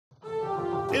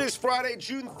It is Friday,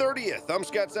 June 30th. I'm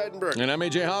Scott Seidenberg. And I'm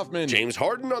A.J. Hoffman. James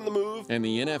Harden on the move. And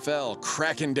the NFL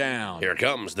cracking down. Here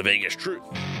comes the Vegas truth.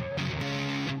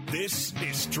 This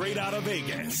is Straight Outta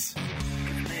Vegas.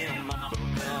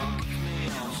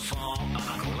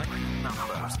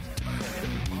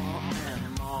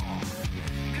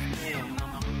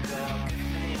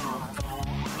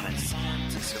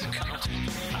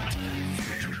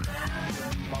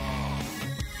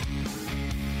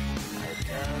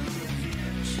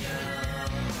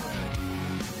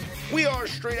 We are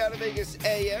Straight Outta Vegas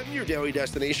AM, your daily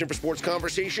destination for sports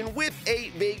conversation with a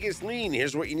Vegas lean.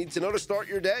 Here's what you need to know to start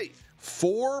your day.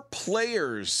 4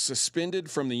 players suspended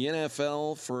from the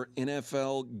NFL for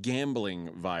NFL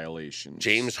gambling violations.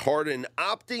 James Harden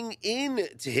opting in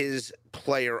to his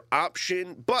player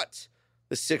option, but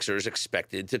the Sixers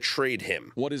expected to trade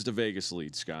him. What is the Vegas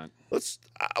lead, Scott?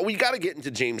 We got to get into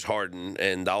James Harden,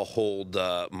 and I'll hold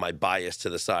my bias to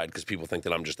the side because people think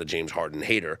that I'm just a James Harden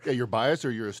hater. Yeah, your bias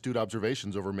or your astute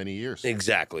observations over many years.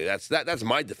 Exactly. That's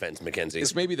my defense, Mackenzie.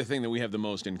 It's maybe the thing that we have the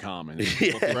most in common. Is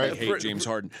Yeah, people think right. I hate James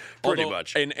Harden. Pretty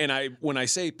much. And when I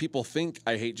say people think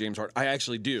I hate James Harden, I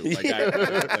actually do. Like,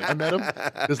 I met him,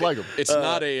 dislike him.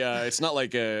 It's not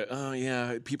like oh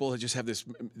yeah, people just have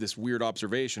this weird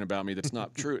observation about me that's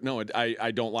not true. No,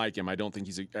 I don't like him. I don't think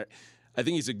I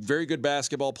think he's a very good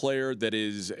basketball player that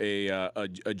is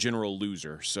a general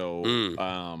loser. So,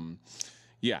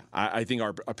 I think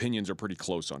our opinions are pretty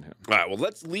close on him. All right, well,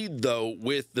 let's lead, though,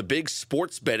 with the big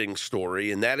sports betting story,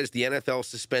 and that is the NFL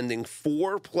suspending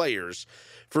 4 players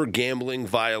for gambling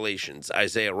violations.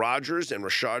 Isaiah Rodgers and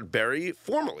Rashad Berry,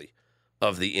 formerly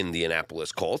of the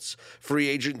Indianapolis Colts. Free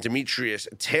agent Demetrius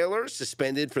Taylor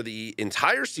suspended for the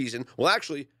entire season. Well,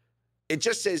 actually, it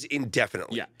just says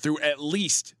indefinitely. Yeah, through at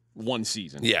least one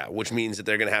season. Yeah, which means that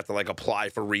they're going to have to apply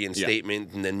for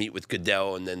reinstatement and then meet with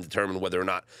Goodell and then determine whether or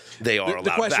not they are allowed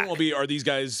back. The question back. will be, are these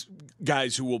guys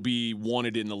who will be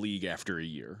wanted in the league after a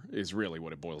year is really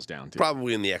what it boils down to.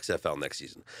 Probably in the XFL next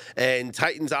season. And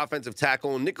Titans offensive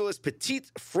tackle Nicholas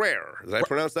Petit-Frere. Did I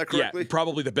pronounce that correctly? Yeah,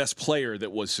 probably the best player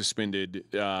that was suspended,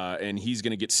 and he's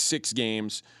going to get 6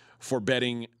 games for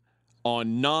betting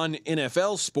on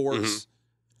non-NFL sports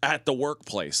at the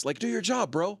workplace. Do your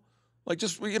job, bro.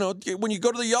 Just, when you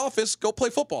go to the office, go play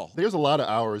football. There's a lot of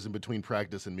hours in between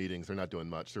practice and meetings. They're not doing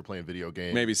much. They're playing video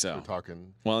games. Maybe so. They're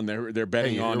talking. Well, and they're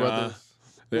betting on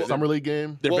the Summer League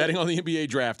game. They're betting on the NBA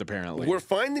draft, apparently. We're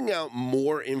finding out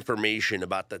more information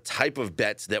about the type of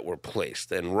bets that were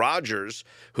placed. And Rodgers,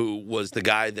 who was the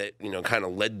guy that, kind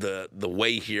of led the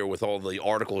way here with all the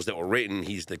articles that were written,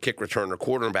 he's the kick returner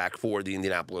quarterback for the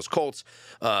Indianapolis Colts,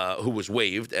 who was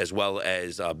waived, as well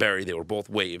as Berry. They were both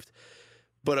waived.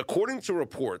 But according to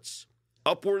reports,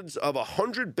 upwards of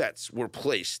 100 bets were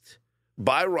placed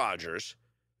by Rodgers,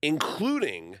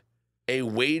 including a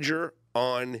wager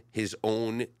on his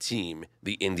own team,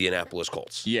 the Indianapolis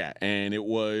Colts. Yeah, and it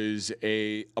was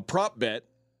a prop bet.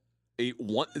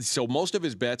 So most of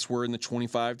his bets were in the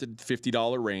 $25 to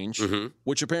 $50 range,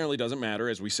 which apparently doesn't matter.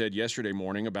 As we said yesterday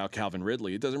morning about Calvin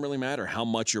Ridley, it doesn't really matter how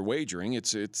much you're wagering.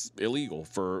 It's illegal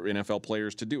for NFL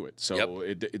players to do it. So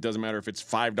it doesn't matter if it's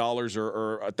 $5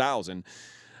 or $1,000.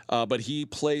 But he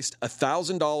placed a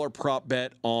 $1,000 prop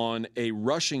bet on a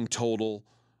rushing total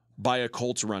by a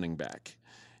Colts running back.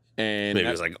 And maybe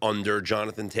it was under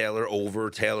Jonathan Taylor, over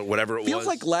Taylor, whatever it was. Feels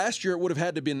like last year it would have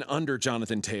had to have been under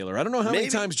Jonathan Taylor. I don't know how many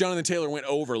times Jonathan Taylor went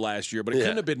over last year, but it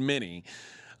couldn't have been many.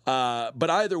 But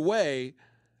either way,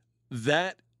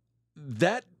 that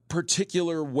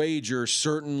particular wager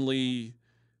certainly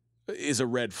is a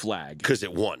red flag. Because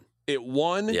it won. It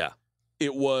won. Yeah.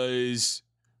 It was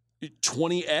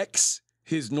 20x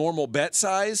his normal bet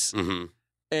size,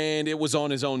 and it was on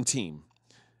his own team.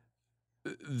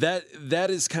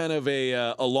 That is kind of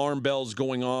a alarm bells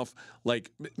going off.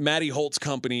 Matty Holt's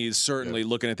company is certainly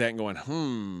looking at that and going,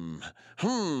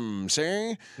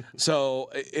 see? So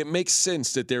it makes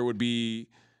sense that there would be,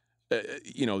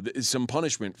 some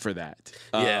punishment for that.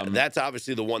 Yeah, that's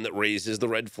obviously the one that raises the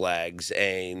red flags.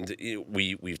 And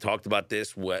we've talked about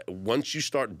this. Once you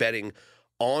start betting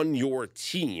on your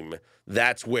team,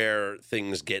 that's where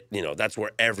things get, that's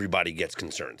where everybody gets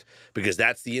concerned, because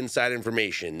that's the inside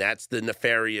information. That's the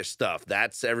nefarious stuff.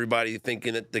 That's everybody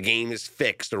thinking that the game is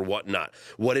fixed or whatnot.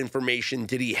 What information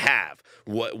did he have?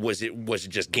 What was it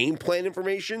just game plan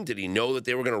information? Did he know that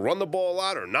they were going to run the ball a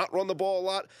lot or not run the ball a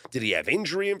lot? Did he have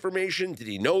injury information? Did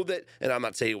he know that, and I'm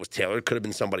not saying it was Taylor, it could have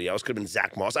been somebody else, could have been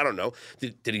Zach Moss, I don't know.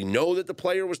 Did he know that the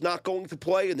player was not going to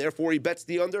play and therefore he bets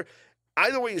the under?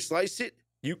 Either way you slice it,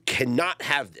 you cannot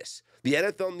have this. The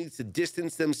NFL needs to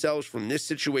distance themselves from this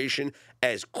situation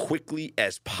as quickly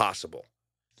as possible.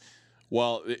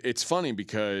 Well, it's funny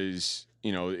because,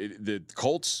 the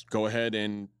Colts go ahead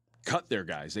and cut their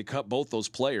guys. They cut both those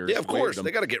players. Yeah, of course.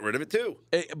 They got to get rid of it too.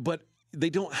 But they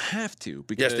don't have to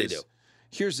because Yes, they do.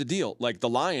 Here's the deal. Like the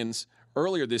Lions,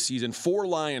 earlier this season, 4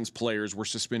 Lions players were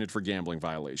suspended for gambling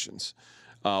violations.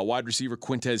 Wide receiver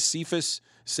Quintez Cephas,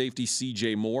 safety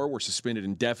C.J. Moore were suspended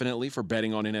indefinitely for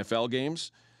betting on NFL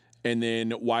games. And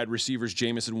then wide receivers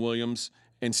Jamison Williams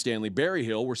and Stanley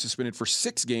Berryhill were suspended for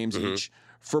 6 games each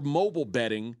for mobile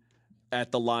betting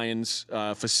at the Lions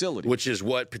facility. Which is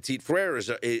what Petit Frere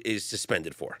is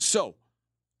suspended for. So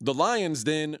the Lions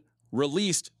then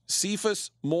released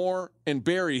Cephas, Moore, and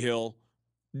Berryhill.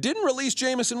 Didn't release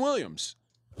Jamison Williams.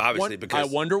 Obviously, because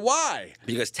I wonder why.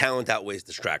 Because talent outweighs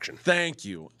distraction. Thank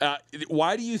you.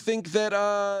 Why do you think that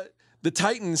the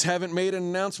Titans haven't made an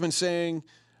announcement saying,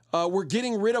 we're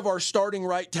getting rid of our starting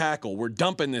right tackle. We're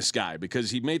dumping this guy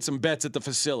because he made some bets at the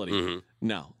facility.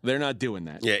 No, they're not doing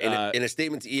that. Yeah, in a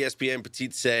statement to ESPN,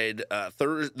 Petit said,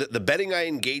 the betting I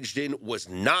engaged in was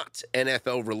not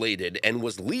NFL related and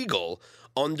was legal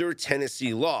under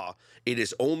Tennessee law. It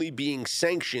is only being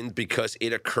sanctioned because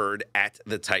it occurred at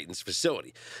the Titans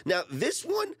facility. Now, this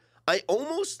one, I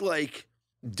almost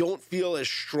don't feel as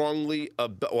strongly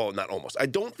about, well, not almost. I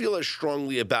don't feel as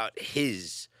strongly about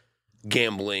his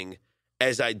gambling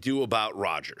as I do about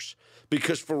Rodgers.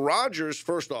 Because for Rodgers,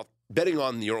 first off, betting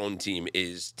on your own team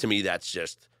is, to me, that's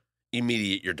just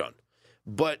immediate, you're done.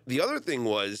 But the other thing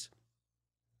was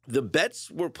the bets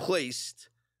were placed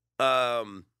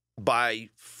by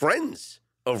friends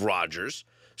of Rodgers.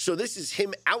 So this is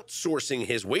him outsourcing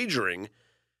his wagering.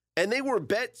 And they were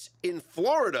bets in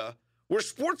Florida where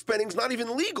sports betting's not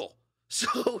even legal.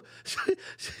 So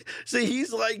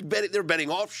he's like they're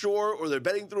betting offshore or they're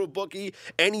betting through a bookie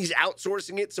and he's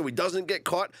outsourcing it so he doesn't get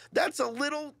caught.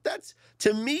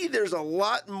 To me, there's a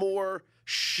lot more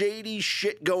shady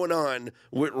shit going on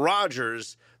with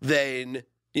Rodgers than,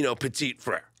 Petit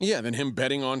Frere. Yeah, than him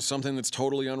betting on something that's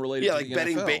totally unrelated to the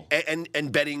betting NFL.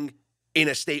 And betting in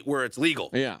a state where it's legal.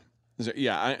 Yeah.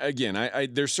 Yeah,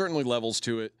 there's certainly levels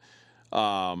to it.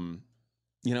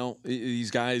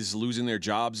 These guys losing their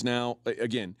jobs now.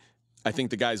 Again, I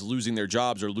think the guys losing their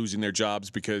jobs are losing their jobs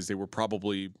because they were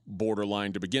probably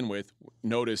borderline to begin with.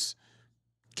 Notice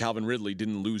Calvin Ridley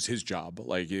didn't lose his job.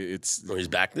 He's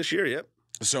back this year, yep.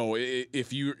 So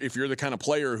if you're the kind of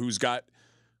player who's got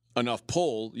enough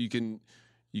pull, you can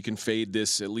fade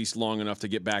this at least long enough to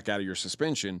get back out of your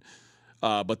suspension.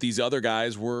 But these other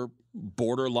guys were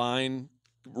borderline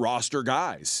roster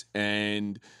guys,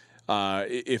 and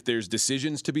if there's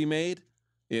decisions to be made,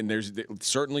 and there's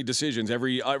certainly decisions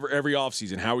every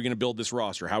offseason, how are we going to build this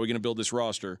roster? How are we going to build this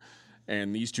roster?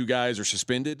 And these 2 guys are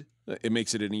suspended, it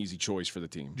makes it an easy choice for the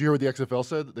team. Did you hear what the XFL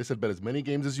said? They said bet as many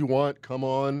games as you want. Come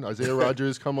on, Isaiah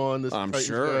Rodgers, come on. This I'm Titans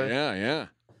sure, guy. yeah.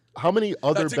 How many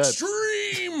other That's bets?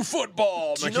 Extreme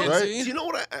football, Do McKenzie. you know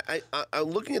what? I'm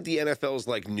looking at the NFL's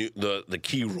the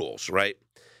key rules, right?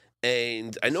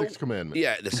 And I know 6 commandments.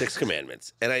 Yeah, the 6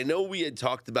 commandments. And I know we had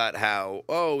talked about how,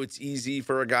 it's easy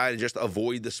for a guy to just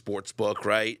avoid the sports book,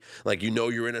 right? Like,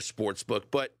 you're in a sports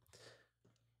book. But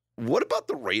what about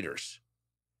the Raiders?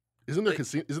 Isn't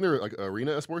there like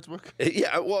arena a sports book?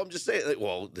 Yeah, well, I'm just saying.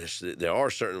 There are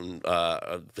certain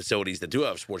facilities that do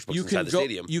have sports books inside the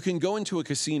stadium. You can go into a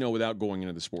casino without going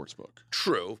into the sports book.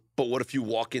 True, but what if you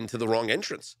walk into the wrong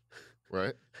entrance?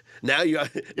 Right. Now you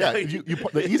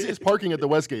the easiest parking at the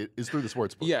Westgate is through the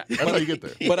sports book. Yeah, that's how you get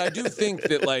there. But I do think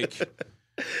that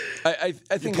I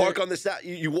think you park on the side.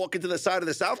 You walk into the side of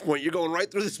the South Point. You're going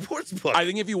right through the sports book. I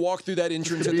think if you walk through that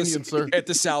entrance at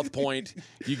the South Point,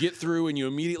 you get through and you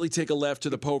immediately take a left to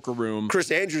the poker room. Chris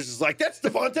Andrews is like, that's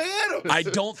Devontae Adams. I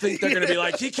don't think they're going to be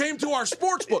like, he came to our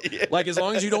sports book. Yeah. Like, as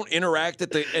long as you don't interact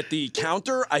at the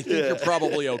counter, I think you're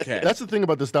probably okay. That's the thing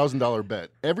about this $1,000 bet.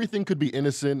 Everything could be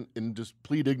innocent and just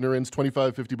plead ignorance.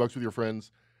 $25, $50 with your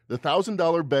friends. The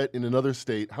 $1,000 bet in another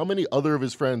state. How many other of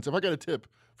his friends? If I got a tip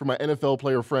for my NFL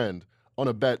player friend on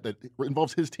a bet that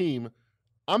involves his team,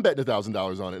 I'm betting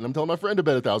 $1,000 on it, and I'm telling my friend to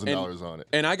bet $1,000 on it.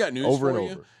 And I got news over for and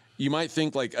you. over. You might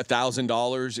think like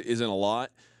 $1,000 isn't a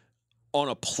lot. On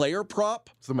a player prop,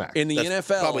 it's the max. In the That's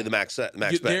NFL, probably the max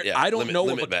bet. Yeah. I don't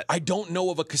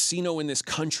know of a casino in this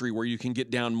country where you can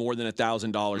get down more than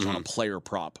 $1,000 on a player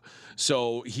prop.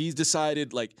 So he's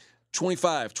decided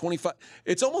 25.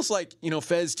 It's almost like,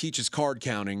 Fez teaches card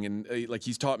counting, and like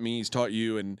he's taught me, he's taught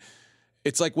you, and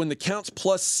it's like when the count's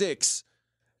 +6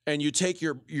 and you take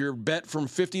your bet from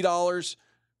 $50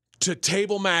 to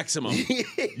table maximum.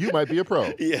 You might be a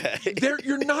pro. Yeah.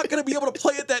 You're not going to be able to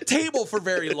play at that table for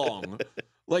very long.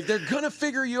 Like, they're going to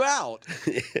figure you out.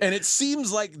 And it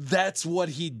seems like that's what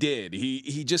he did.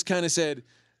 He just kind of said,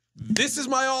 this is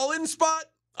my all-in spot.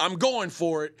 I'm going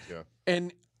for it. Yeah.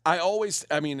 And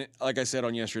like I said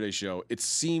on yesterday's show, it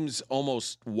seems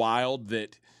almost wild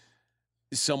that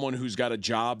someone who's got a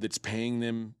job that's paying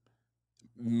them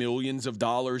millions of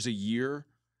dollars a year,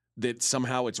 that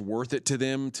somehow it's worth it to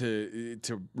them to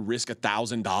risk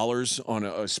 $1,000 on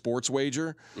a sports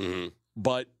wager. Mm-hmm.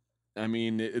 But I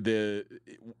mean,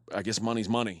 I guess money's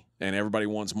money, and everybody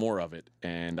wants more of it.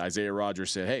 And Isaiah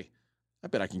Rodgers said, "Hey, I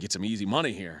bet I can get some easy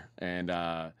money here." And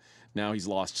now he's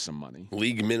lost some money.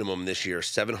 League minimum this year,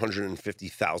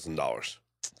 $750,000.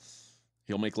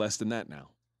 He'll make less than that now.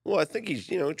 Well, I think he's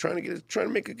trying to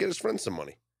get his friends some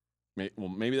money.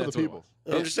 Maybe that's what it was.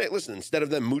 I'm just saying, listen, instead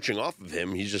of them mooching off of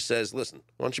him, he just says, listen,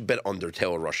 why don't you bet under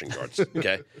Taylor rushing yards,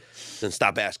 okay? Then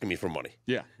stop asking me for money.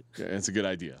 Yeah, that's a good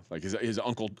idea. Like his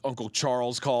Uncle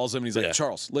Charles calls him, and he's like,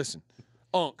 Charles, listen,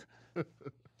 Unc,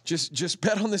 just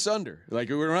bet on this under. Like,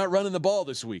 we're not running the ball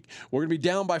this week. We're going to be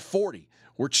down by 40.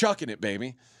 We're chucking it,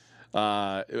 baby.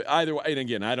 Either way, and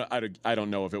again, I don't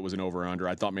know if it was an over or under.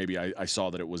 I thought maybe I saw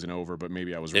that it was an over, but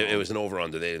maybe I was wrong. It was an over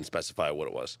under. They didn't specify what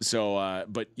it was. So,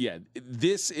 but yeah,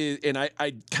 this is, and I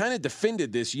kind of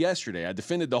defended this yesterday. I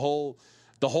defended the whole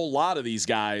lot of these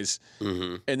guys,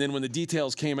 and then when the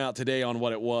details came out today on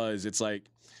what it was, it's like,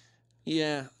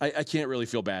 yeah, I can't really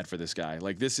feel bad for this guy.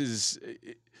 Like this is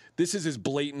as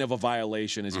blatant of a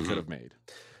violation as he could have made.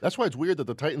 That's why it's weird that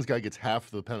the Titans guy gets half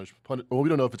the punishment. Well, we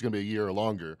don't know if it's going to be a year or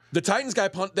longer. The Titans guy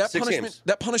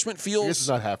that punishment feels. I guess it's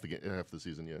not half the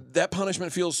season yet. That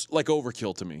punishment feels like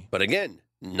overkill to me. But again,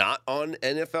 not on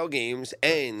NFL games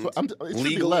and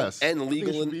legal less and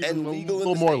legal in a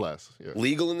little more or less. Yeah.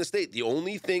 Legal in the state. The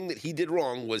only thing that he did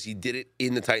wrong was he did it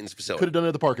in the Titans facility. Could have done it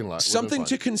at the parking lot. Something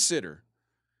to consider.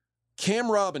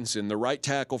 Cam Robinson, the right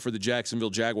tackle for the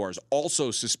Jacksonville Jaguars, also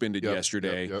suspended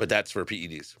yesterday. But that's for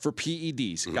PEDs. For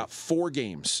PEDs. Got 4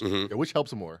 games. Yeah, which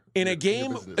helps him more. In a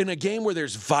game where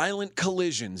there's violent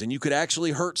collisions and you could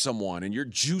actually hurt someone and you're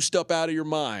juiced up out of your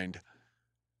mind,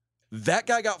 that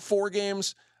guy got 4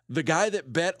 games. The guy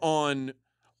that bet on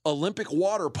Olympic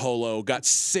water polo got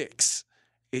 6.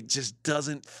 It just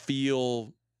doesn't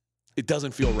feel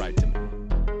right to me.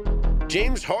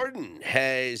 James Harden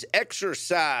has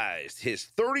exercised his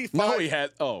 35. No, he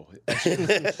had. Oh. I was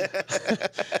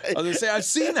going to say, I've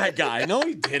seen that guy. No,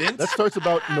 he didn't. That starts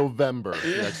about November.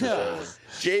 Yeah.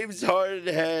 James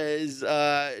Harden has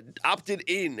opted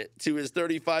in to his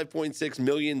 $35.6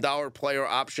 million player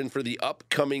option for the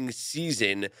upcoming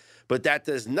season, but that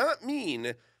does not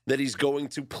mean that he's going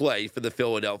to play for the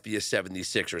Philadelphia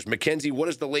 76ers. Mackenzie, what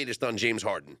is the latest on James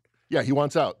Harden? Yeah, he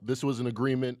wants out. This was an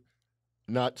agreement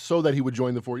not so that he would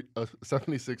join the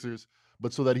 76ers,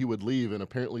 but so that he would leave. And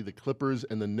apparently the Clippers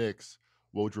and the Knicks,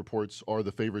 Woj reports, are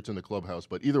the favorites in the clubhouse.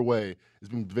 But either way, it's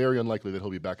been very unlikely that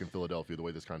he'll be back in Philadelphia the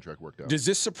way this contract worked out. Does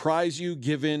this surprise you,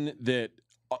 given that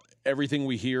everything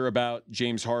we hear about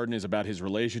James Harden is about his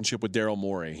relationship with Daryl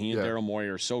Morey? He and Daryl Morey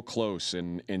are so close,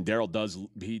 and Daryl does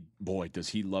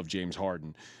he love James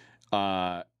Harden.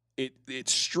 It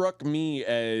struck me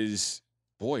as,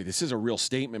 boy, this is a real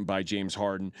statement by James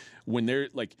Harden when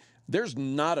there's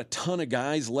not a ton of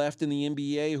guys left in the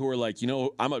NBA who are like,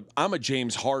 I'm a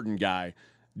James Harden guy.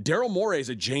 Daryl Morey is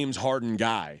a James Harden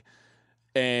guy.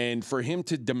 And for him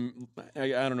to, I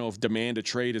don't know if demand a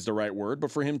trade is the right word,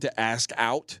 but for him to ask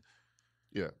out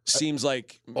seems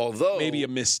like maybe a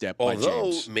misstep by James.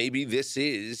 Although maybe this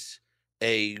is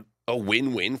a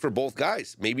win-win for both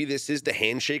guys. Maybe this is the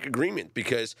handshake agreement,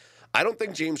 because I don't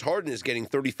think James Harden is getting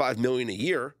 $35 million a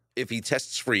year if he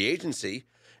tests free agency.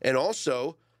 And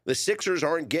also, the Sixers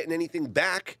aren't getting anything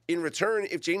back in return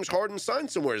if James Harden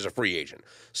signs somewhere as a free agent.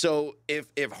 So if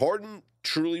Harden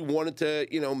truly wanted to,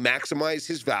 maximize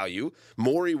his value,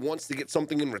 Morey wants to get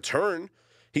something in return,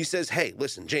 he says, hey,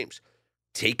 listen, James,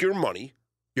 take your money.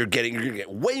 You're going to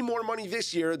get way more money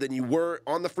this year than you were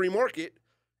on the free market,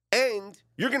 and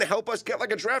you're going to help us get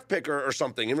like a draft pick or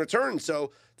something in return.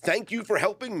 So thank you for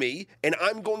helping me, and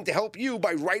I'm going to help you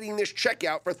by writing this check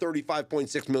out for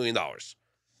 $35.6 million.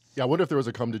 Yeah, I wonder if there was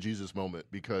a come-to-Jesus moment,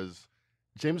 because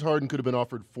James Harden could have been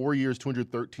offered 4 years,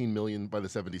 $213 million by the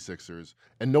 76ers,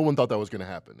 and no one thought that was going to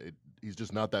happen. He's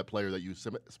just not that player that you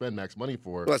spend max money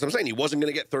for. Well, that's what I'm saying. He wasn't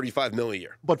going to get $35 million a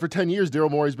year. But for 10 years, Daryl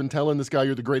Morey's been telling this guy,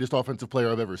 you're the greatest offensive player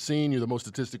I've ever seen. You're the most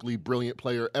statistically brilliant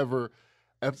player ever.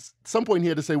 At some point, he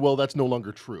had to say, well, that's no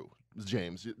longer true,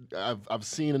 James. I've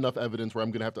seen enough evidence where I'm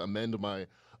going to have to amend my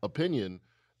opinion,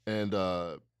 and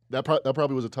that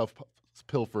probably was a tough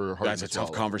pill for Harden. That's a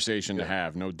tough conversation to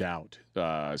have, no doubt.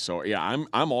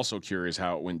 I'm also curious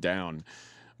how it went down,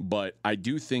 but I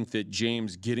do think that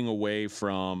James getting away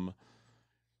from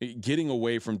getting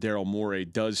away from Daryl Morey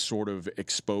does sort of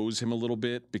expose him a little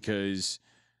bit, because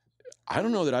I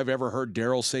don't know that I've ever heard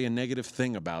Daryl say a negative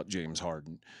thing about James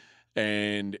Harden.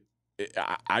 And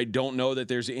I don't know that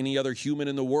there's any other human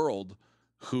in the world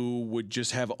who would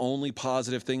just have only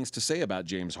positive things to say about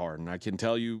James Harden. I can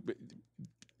tell you,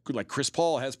 like, Chris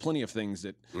Paul has plenty of things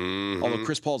that, although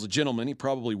Chris Paul's a gentleman, he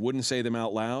probably wouldn't say them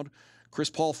out loud. Chris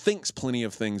Paul thinks plenty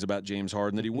of things about James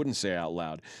Harden that he wouldn't say out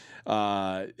loud.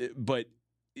 But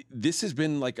this has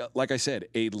been, like I said,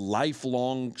 a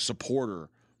lifelong supporter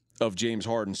of James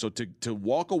Harden. So to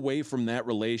walk away from that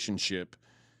relationship,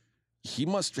 he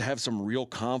must have some real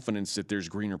confidence that there's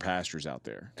greener pastures out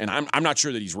there. And I'm not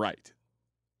sure that he's right.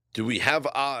 Do we have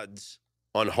odds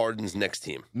on Harden's next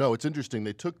team? No, it's interesting.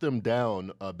 They took them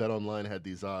down. BetOnline had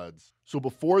these odds. So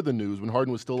before the news, when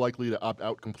Harden was still likely to opt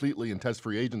out completely and test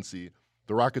free agency,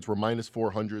 the Rockets were minus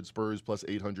 400, Spurs plus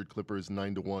 800, Clippers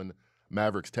 9-1,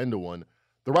 Mavericks 10-1.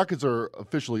 The Rockets are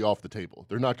officially off the table.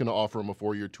 They're not going to offer him a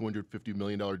 4-year, $250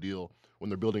 million deal when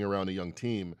they're building around a young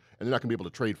team, and they're not going to be able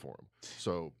to trade for him.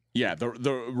 So yeah, the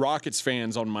Rockets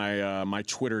fans on my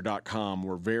Twitter.com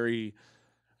were very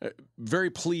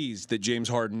pleased that James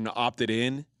Harden opted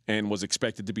in and was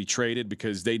expected to be traded,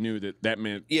 because they knew that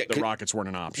meant the Rockets weren't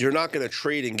an option. You're not going to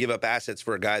trade and give up assets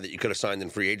for a guy that you could have signed in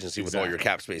free agency with all your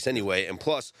cap space anyway. And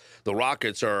plus, the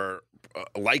Rockets are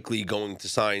likely going to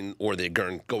sign, or they're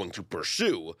going to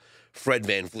pursue, Fred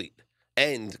VanVleet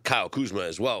and Kyle Kuzma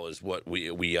as well, is what we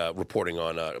reporting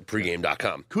on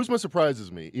pregame.com. Kuzma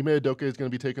surprises me. Ime Udoka is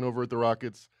going to be taken over at the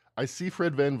Rockets. I see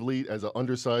Fred VanVleet as an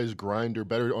undersized grinder,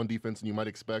 better on defense than you might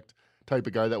expect, type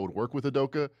of guy that would work with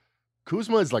Udoka.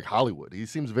 Kuzma is like Hollywood. He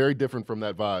seems very different from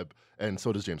that vibe, and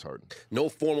so does James Harden. No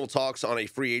formal talks on a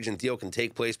free agent deal can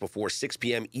take place before 6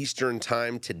 p.m. Eastern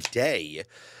time today.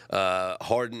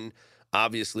 Harden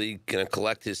obviously going to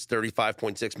collect his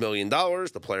 $35.6 million,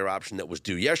 the player option that was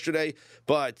due yesterday,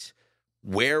 but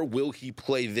where will he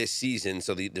play this season?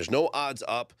 So there's no odds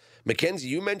up. Mackenzie,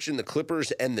 you mentioned the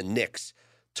Clippers and the Knicks.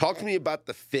 Talk to me about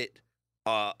the fit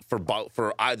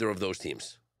for either of those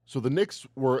teams. So the Knicks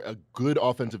were a good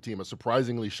offensive team, a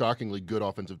surprisingly, shockingly good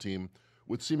offensive team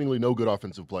with seemingly no good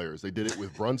offensive players. They did it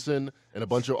with Brunson and a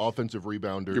bunch of offensive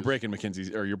rebounders.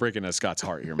 You're breaking Scott's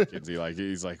heart here, Mackenzie. Like,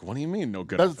 he's like, what do you mean no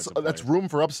good offensive players? That's room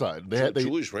for upside.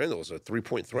 Julius Randle is a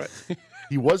three-point threat.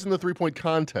 He was in the three-point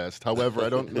contest. However, I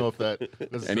don't know if that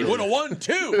and he would have won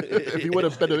too if he would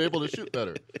have been able to shoot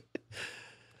better.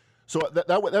 So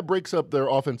that breaks up their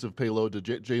offensive payload to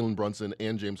Jalen Brunson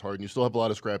and James Harden. You still have a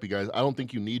lot of scrappy guys. I don't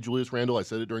think you need Julius Randle. I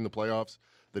said it during the playoffs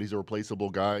that he's a replaceable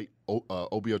guy.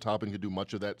 Obi Toppin could do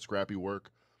much of that scrappy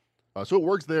work. So it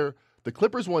works there. The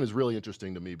Clippers one is really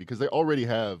interesting to me because they already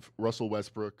have Russell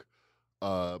Westbrook,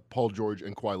 Paul George,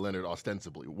 and Kawhi Leonard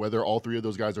ostensibly. Whether all three of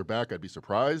those guys are back, I'd be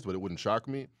surprised, but it wouldn't shock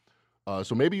me.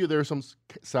 So maybe there's some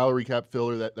salary cap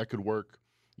filler that could work.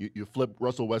 You flip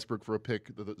Russell Westbrook for a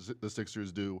pick that the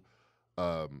Sixers do.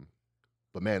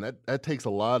 But man, that takes a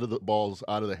lot of the balls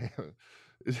out of the hand.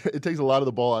 It takes a lot of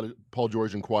the ball out of Paul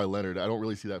George and Kawhi Leonard. I don't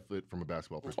really see that fit from a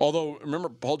basketball perspective. Although, remember,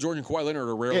 Paul George and Kawhi Leonard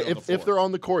are rarely on the floor. If they're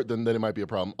on the court, then it might be a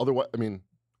problem. Otherwise, I mean,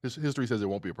 history says it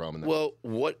won't be a problem. Well,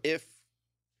 what if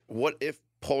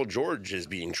Paul George is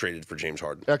being traded for James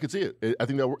Harden? I could see it. I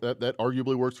think that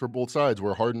arguably works for both sides,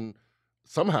 where Harden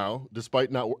somehow,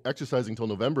 despite not exercising until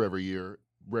November every year,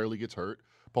 rarely gets hurt.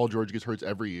 Paul George gets hurt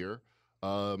every year.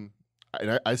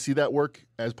 And I see that work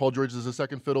as Paul George is a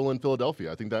second fiddle in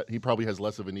Philadelphia. I think that he probably has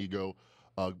less of an ego,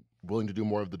 willing to do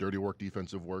more of the dirty work,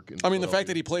 defensive work. The fact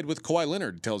that he played with Kawhi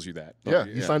Leonard tells you that. Yeah,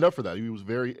 he signed up for that. He was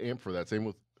very amped for that. Same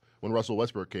with when Russell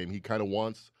Westbrook came. He kind of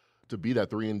wants to be that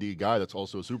 3-and-D guy that's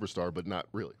also a superstar, but not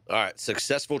really. All right,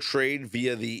 successful trade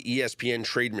via the ESPN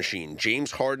trade machine.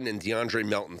 James Harden and DeAndre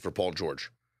Melton for Paul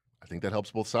George. I think that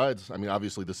helps both sides. I mean,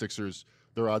 obviously the Sixers,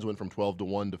 their odds went from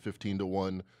 12-1 to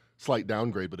 15-1, slight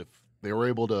downgrade, but if they were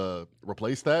able to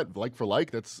replace that like for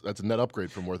like, that's a net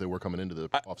upgrade from where they were coming into the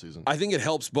offseason. I think it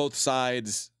helps both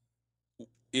sides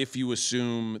if you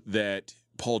assume that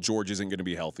Paul George isn't going to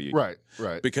be healthy. Right.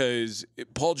 Because a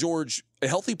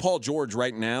healthy Paul George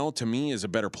right now, to me, is a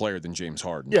better player than James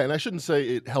Harden. Yeah, and I shouldn't say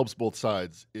it helps both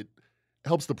sides. It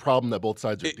helps the problem that both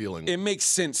sides are dealing with. It makes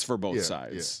sense for both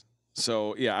sides. Yeah.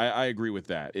 So, yeah, I agree with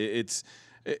that.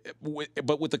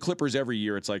 But with the Clippers every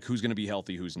year, it's like who's going to be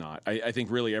healthy, who's not. I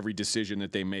think really every decision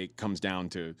that they make comes down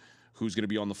to who's going to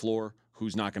be on the floor,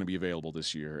 who's not going to be available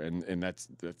this year, and that's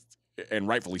and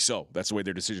rightfully so. That's the way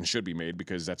their decision should be made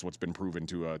because that's what's been proven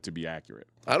to be accurate.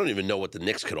 I don't even know what the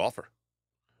Knicks could offer.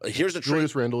 Here's a trade.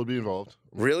 Julius Randle would be involved.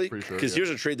 Really? Because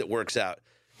here's a trade that works out: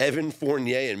 Evan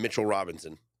Fournier and Mitchell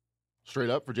Robinson.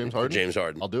 Straight up for James Harden. James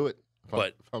Harden. I'll do it.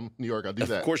 But if I'm New York, I'll do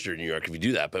that. Of course you're in New York if you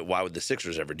do that, but why would the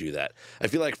Sixers ever do that? I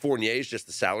feel like Fournier is just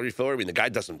the salary filler. I mean, the guy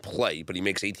doesn't play, but he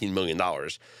makes $18 million.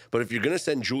 But if you're going to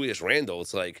send Julius Randle,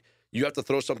 it's like you have to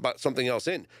throw something else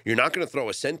in. You're not going to throw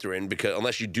a center in because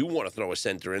unless you do want to throw a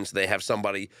center in so they have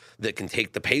somebody that can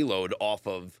take the payload off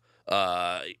of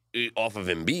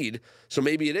Embiid. So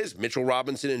maybe it is Mitchell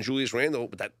Robinson and Julius Randle,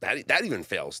 but that even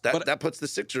fails. That puts the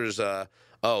Sixers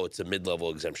it's a mid-level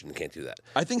exemption. You can't do that.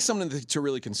 I think something to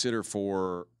really consider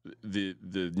for the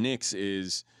Knicks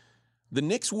is the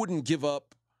Knicks wouldn't give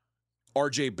up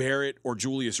R.J. Barrett or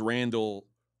Julius Randle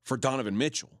for Donovan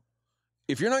Mitchell.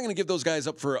 If you're not going to give those guys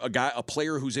up for a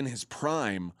player who's in his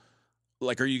prime,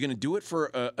 like, are you going to do it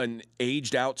for an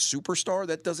aged-out superstar?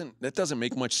 That doesn't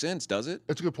make much sense, does it?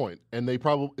 That's a good point. And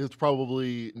it's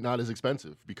probably not as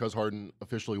expensive because Harden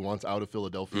officially wants out of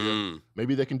Philadelphia.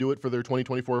 Maybe they can do it for their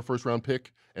 2024 first-round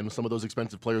pick and some of those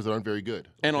expensive players that aren't very good.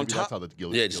 And maybe on top, that's how the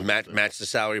deal just match the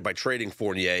salary by trading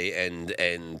Fournier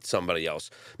and somebody else.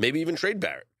 Maybe even trade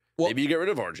Barrett. Well, maybe you get rid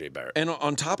of R.J. Barrett. And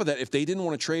on top of that, if they didn't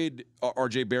want to trade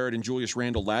R.J. Barrett and Julius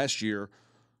Randle last year,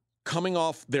 coming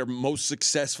off their most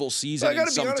successful season in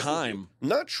some time.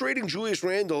 Not trading Julius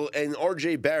Randle and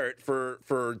R.J. Barrett for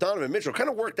Donovan Mitchell kind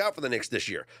of worked out for the Knicks this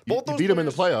year. You beat them in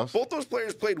the playoffs. Both those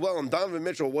players played well, and Donovan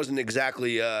Mitchell wasn't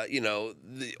exactly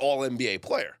the All-NBA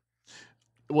player.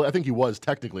 Well, I think he was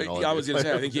technically an All-NBA player. I was going to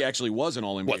say, I think he actually was an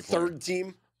All-NBA player. Third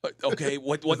team? Okay,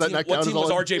 what team was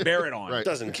R.J. Barrett on? Right.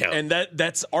 Doesn't count. And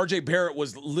that's R.J. Barrett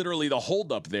was literally the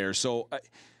holdup there. So,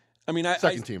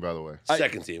 second team, by the way.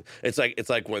 Second team. It's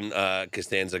like when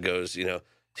Costanza goes, you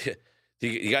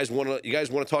guys want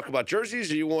to talk about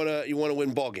jerseys, or you want to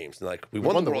win ball games? And like we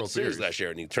won the World Series last year,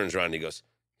 and he turns around and he goes,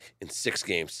 in 6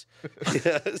 games.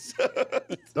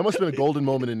 That must have been a golden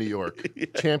moment in New York.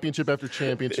 Championship after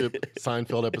championship,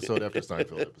 Seinfeld episode after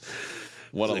Seinfeld episode.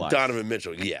 What a life. Donovan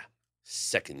Mitchell,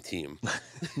 second team.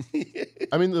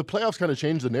 I mean, the playoffs kind of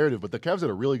changed the narrative, but the Cavs had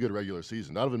a really good regular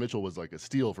season. Donovan Mitchell was like a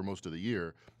steal for most of the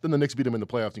year. Then the Knicks beat him in the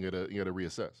playoffs, and you got to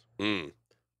reassess.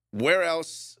 Where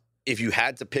else, if you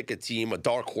had to pick a team, a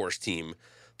dark horse team,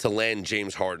 to land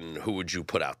James Harden, who would you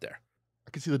put out there?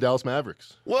 I could see the Dallas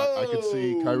Mavericks. Whoa! I could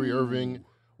see Kyrie Irving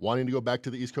wanting to go back to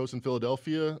the East Coast in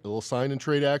Philadelphia, a little sign and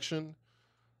trade action.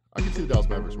 I could see the Dallas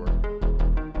Mavericks work.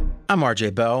 I'm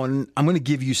RJ Bell, and I'm going to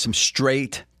give you some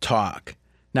straight talk.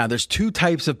 Now, there's 2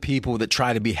 types of people that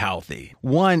try to be healthy.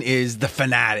 One is the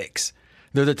fanatics.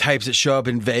 They're the types that show up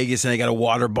in Vegas and they got a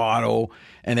water bottle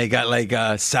and they got like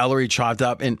celery chopped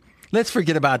up. And let's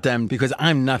forget about them because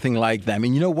I'm nothing like them.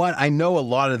 And you know what? I know a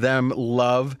lot of them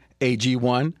love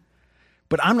AG1,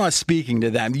 but I'm not speaking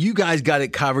to them. You guys got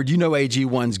it covered. You know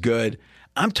AG1's good.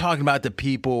 I'm talking about the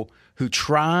people who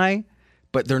try,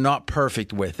 but they're not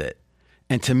perfect with it.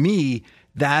 And to me,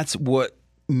 that's what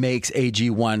makes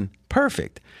AG1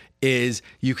 perfect, is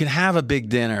you can have a big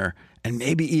dinner and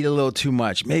maybe eat a little too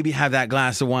much, maybe have that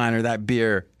glass of wine or that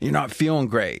beer. You're not feeling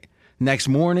great. Next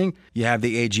morning, you have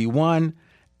the AG1,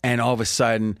 and all of a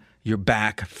sudden, you're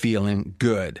back feeling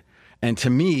good. And to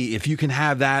me, if you can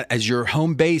have that as your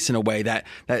home base in a way, that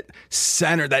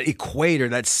center, that equator,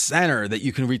 that center that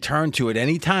you can return to at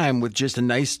any time with just a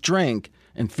nice drink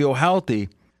and feel healthy,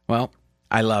 well,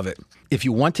 I love it. If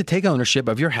you want to take ownership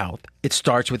of your health, it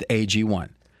starts with AG1.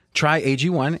 Try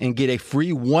AG1 and get a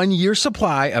free 1-year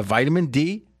supply of vitamin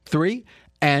D3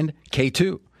 and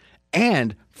K2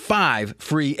 and 5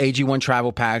 free AG1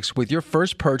 travel packs with your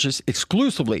first purchase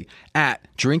exclusively at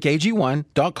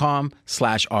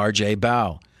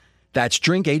drinkag1.com/RJBell. That's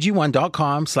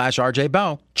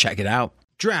drinkag1.com/RJBell. Check it out.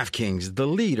 DraftKings, the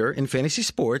leader in fantasy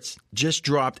sports, just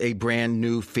dropped a brand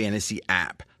new fantasy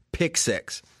app, Pick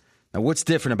 6. Now, what's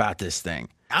different about this thing?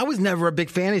 I was never a big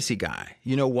fantasy guy.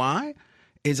 You know why?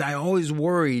 Is I always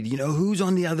worried, who's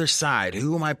on the other side?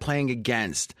 Who am I playing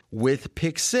against? With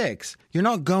Pick 6, you're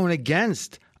not going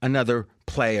against another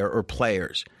player or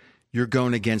players. You're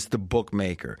going against the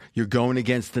bookmaker. You're going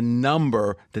against the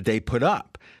number that they put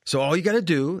up. So all you got to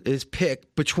do is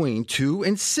pick between 2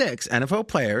 and 6 NFL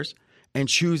players and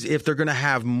choose if they're going to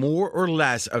have more or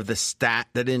less of the stat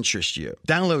that interests you.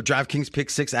 Download DraftKings Pick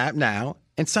 6 app now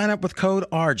and sign up with code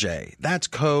RJ. That's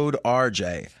code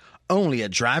RJ. Only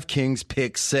at DraftKings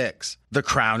Pick 6. The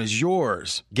crown is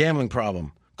yours. Gambling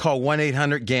problem? Call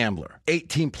 1-800-GAMBLER.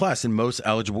 18 plus in most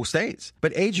eligible states.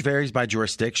 But age varies by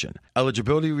jurisdiction.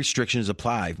 Eligibility restrictions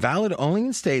apply. Valid only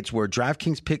in states where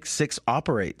DraftKings Pick 6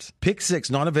 operates. Pick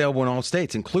 6 not available in all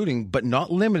states, including but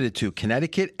not limited to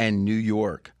Connecticut and New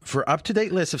York. For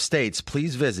up-to-date list of states,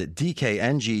 please visit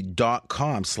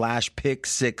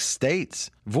dkng.com/pick6states.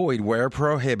 Void where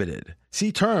prohibited.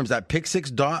 See terms at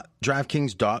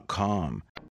pick6.draftkings.com.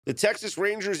 The Texas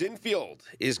Rangers infield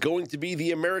is going to be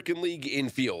the American League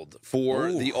infield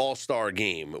for the All-Star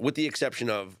game, with the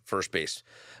exception of first base.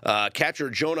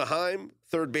 Catcher Jonah Heim,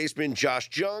 third baseman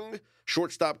Josh Jung,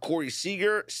 shortstop Corey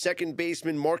Seager, second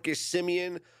baseman Marcus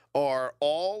Semien are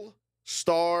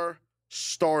All-Star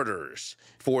starters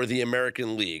for the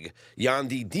American League.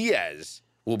 Yandy Diaz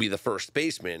will be the first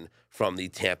baseman from the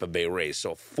Tampa Bay Rays.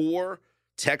 So 4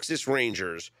 Texas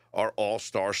Rangers are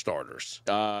all-star starters.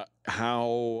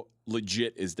 How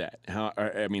legit is that? How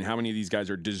many of these guys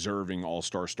are deserving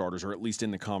all-star starters, or at least in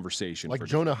the conversation? Like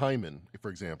Jonah Hyman, for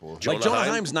example. Jonah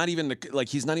Heim's not even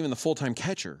he's not even the full-time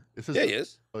catcher. He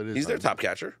is. He's their top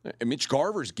catcher. And Mitch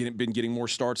Garver's been getting more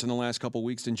starts in the last couple of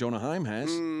weeks than Jonah Heim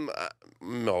has.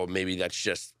 No, maybe that's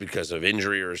just because of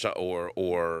injury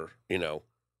or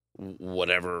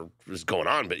whatever is going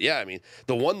on. But yeah, I mean,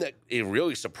 the one that it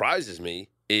really surprises me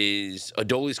is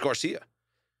Adolis Garcia,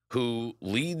 who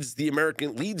leads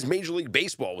Major League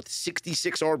Baseball with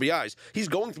 66 RBIs. He's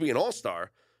going to be an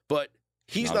all-star, but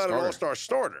he's not an all-star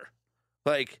starter.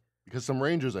 Because some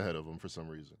Rangers ahead of him for some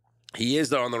reason. He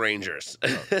is on the Rangers.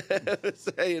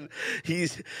 Saying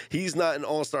he's not an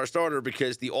all-star starter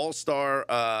because the all-star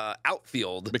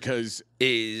outfield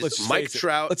is Mike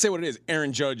Trout. Let's say what it is.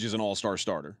 Aaron Judge is an all-star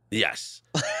starter. Yes.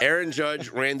 Aaron Judge,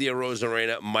 Randy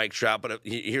Arozarena, Mike Trout. But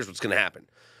here's what's going to happen.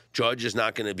 Judge is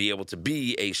not going to be able to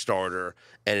be a starter,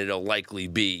 and it'll likely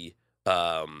be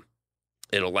Adolis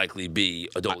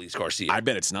Garcia. I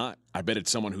bet it's not. I bet it's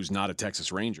someone who's not a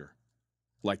Texas Ranger,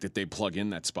 like that they plug in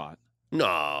that spot.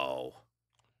 No.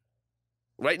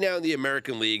 Right now in the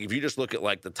American League, if you just look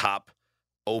at the top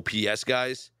OPS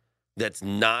guys, that's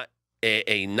not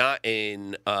not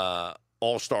an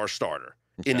all-star starter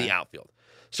in the outfield.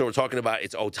 So we're talking about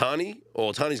it's Ohtani.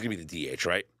 Well, Ohtani's going to be the DH,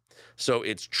 right? So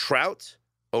it's Trout,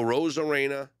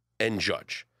 Arozarena, and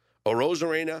Judge.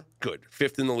 Arozarena, good.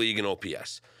 5th in the league in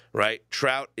OPS, right?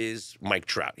 Trout is Mike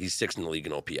Trout. He's 6th in the league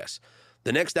in OPS.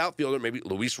 The next outfielder, maybe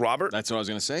Luis Robert. That's what I was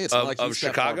going to say. It's not like he's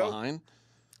Chicago. Behind.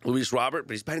 Luis Robert,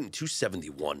 but he's batting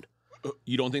 271.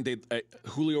 You don't think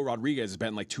Julio Rodriguez is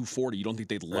batting 240. You don't think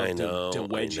they'd love to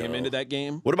wedge him into that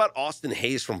game? What about Austin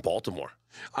Hayes from Baltimore?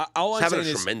 All I'm having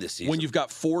saying a tremendous season. When you've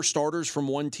got 4 starters from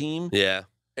one team,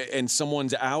 and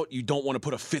someone's out, you don't want to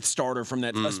put a 5th starter from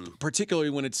that, particularly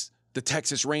when it's the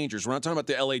Texas Rangers. We're not talking about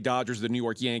the LA Dodgers, the New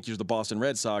York Yankees, the Boston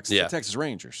Red Sox. It's the Texas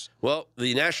Rangers. Well,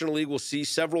 the National League will see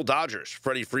several Dodgers.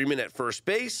 Freddie Freeman at first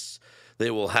base.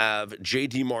 They will have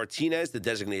J.D. Martinez, the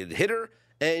designated hitter,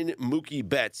 and Mookie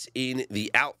Betts in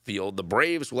the outfield. The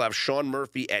Braves will have Sean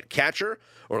Murphy at catcher,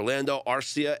 Orlando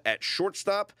Arcia at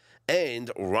shortstop,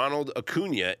 and Ronald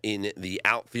Acuna in the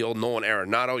outfield. Nolan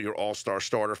Arenado, your all-star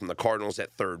starter from the Cardinals,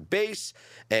 at third base,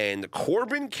 and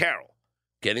Corbin Carroll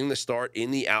getting the start in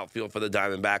the outfield for the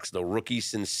Diamondbacks. The rookie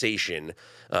sensation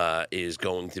is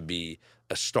going to be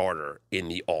a starter in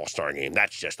the All-Star game.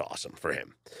 That's just awesome for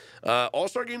him.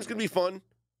 All-Star game is going to be fun.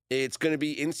 It's going to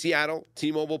be in Seattle,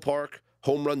 T-Mobile Park.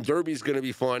 Home Run Derby is going to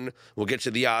be fun. We'll get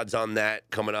you the odds on that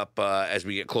coming up as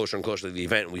we get closer and closer to the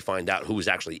event and we find out who is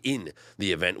actually in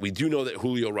the event. We do know that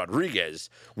Julio Rodriguez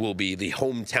will be the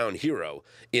hometown hero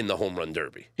in the Home Run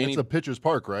Derby. It's a pitcher's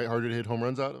park, right? Harder to hit home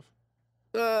runs out of?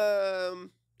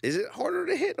 Is it harder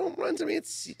to hit home runs? I mean,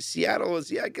 it's Seattle.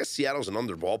 I guess Seattle's an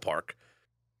under ballpark.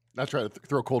 Not trying to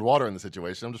throw cold water in the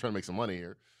situation. I'm just trying to make some money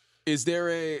here. Is there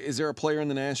a player in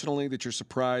the National League that you're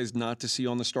surprised not to see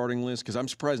on the starting list? Because I'm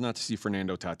surprised not to see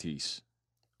Fernando Tatis.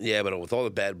 Yeah, but with all the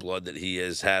bad blood that he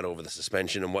has had over the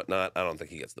suspension and whatnot, I don't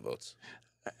think he gets the votes.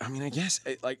 I mean, I guess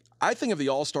I think of the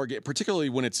All-Star game, particularly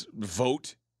when it's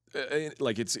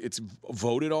it's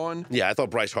voted on. Yeah, I thought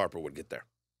Bryce Harper would get there.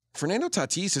 Fernando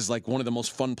Tatis is one of the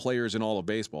most fun players in all of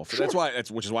baseball. Sure.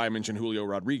 Which is why I mentioned Julio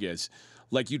Rodriguez.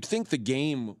 You'd think the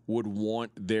game would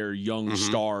want their young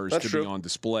stars to be on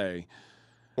display.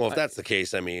 Well, if that's the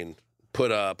case, I mean,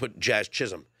 put Jazz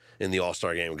Chisholm in the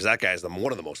All-Star game because that guy's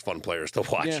one of the most fun players to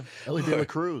watch. Yeah. Ellie De La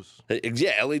Cruz.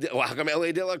 Yeah, how come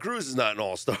Ellie De La Cruz is not an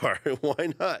All-Star? Why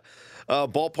not?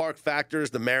 Ballpark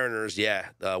factors, the Mariners,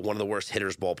 one of the worst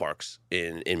hitters ballparks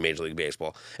in Major League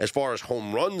Baseball. As far as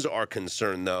home runs are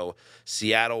concerned, though,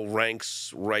 Seattle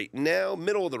ranks right now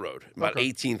middle of the road, about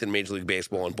 18th in Major League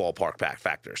Baseball in ballpark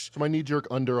factors. So my knee-jerk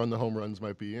under on the home runs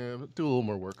might be, do a little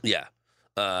more work. Yeah.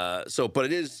 But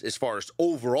it is, as far as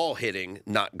overall hitting,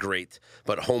 not great,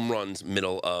 but home runs,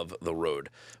 middle of the road.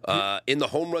 In the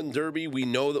Home Run Derby, we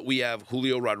know that we have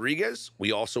Julio Rodriguez.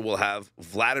 We also will have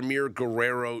Vladimir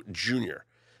Guerrero Jr.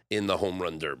 in the Home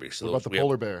Run Derby. So what about the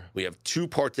polar bear? We have 2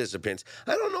 participants.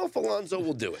 I don't know if Alonso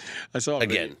will do it. I saw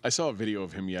a video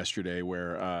of him yesterday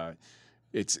where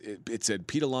It said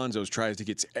Pete Alonso tries to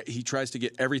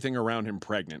get everything around him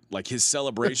pregnant. Like his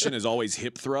celebration is always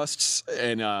hip thrusts,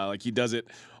 and like he does it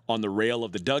on the rail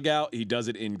of the dugout. He does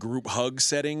it in group hug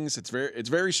settings. It's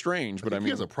very strange. But I mean, he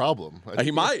has a problem.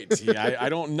 He might. Yeah, I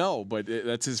don't know, but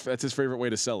that's his favorite way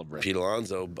to celebrate. Pete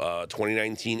Alonso,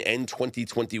 2019 and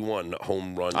 2021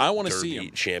 home run. I want to derby see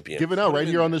him champion. Given out right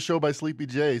here on the show by Sleepy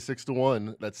J,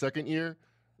 6-1. That second year,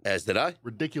 As did I.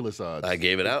 ridiculous odds. I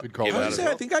gave it out. Good call. Gave it I out was as gonna say,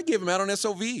 well. I think I gave him out on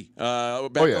SOV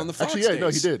back on the Fox Actually, yeah,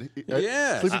 days. no, he did.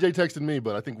 Yeah. Sleepy J texted me,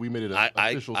 but I think we made it an I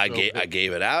official I show.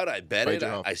 gave it out. I bet Right, it.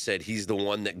 Joe. I said he's the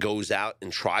one that goes out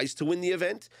and tries to win the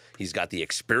event. He's got the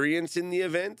experience in the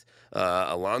event.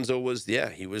 Alonso was,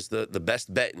 he was the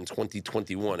best bet in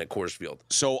 2021 at Coors Field.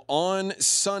 So on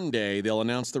Sunday, they'll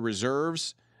announce the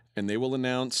reserves, and they will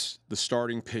announce the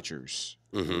starting pitchers.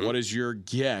 Mm-hmm. What is your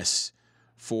guess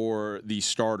for the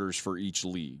starters for each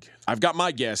league? I've got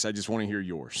my guess. I just want to hear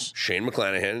yours. Shane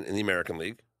McClanahan in the American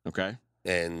League Okay.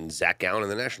 and Zach Gallen in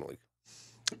the National League.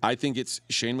 I think it's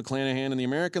Shane McClanahan in the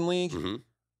American League, Mm-hmm.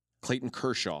 Clayton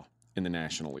Kershaw in the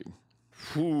National League.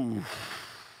 Whew.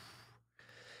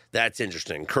 That's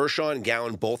interesting. Kershaw and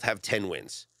Gallen both have 10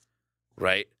 wins,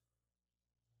 right?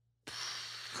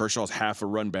 Kershaw's half a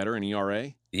run better in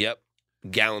ERA, Yep.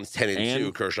 Gallen's 10-2.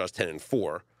 And- Kershaw's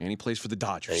 10-4, and he plays for the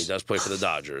Dodgers. and he does play for the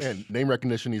Dodgers. And name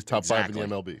recognition, he's top 5 in the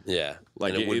MLB. Yeah,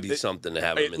 Like, and it would be something to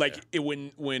have him in there.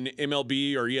 When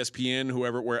MLB or ESPN,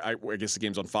 whoever, where I guess the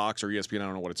game's on Fox or ESPN, I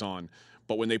don't know what it's on,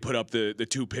 but when they put up the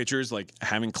two pitchers, like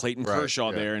having Clayton Right,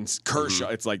 Kershaw yeah. there and Kershaw,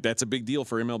 it's like that's a big deal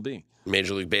for MLB.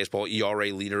 Major League Baseball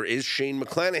ERA leader is Shane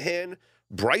McClanahan.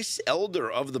 Bryce Elder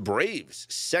of the Braves,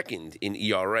 second in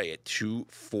ERA at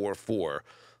 2.44,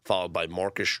 followed by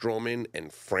Marcus Stroman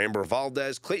and Framber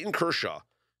Valdez. Clayton Kershaw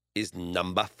is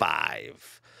number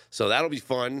 5. So that'll be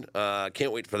fun.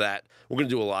 Can't wait for that. We're going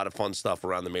to do a lot of fun stuff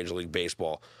around the Major League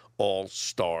Baseball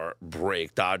All-Star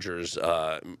break. Dodgers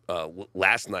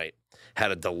last night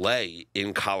had a delay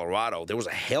in Colorado. There was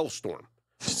a hailstorm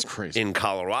It's crazy. in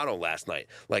Colorado last night.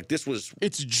 Like, this was,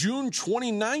 It's June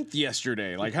 29th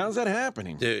yesterday. Like, how's that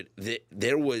happening? dude,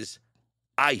 there was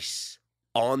ice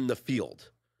on the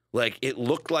field. Like, it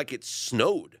looked like it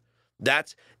snowed.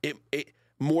 That's it.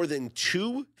 More than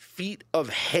 2 feet of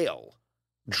hail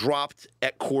dropped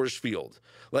at Coors Field.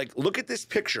 Like, look at this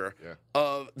picture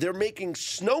of they're making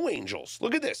snow angels.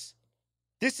 Look at this.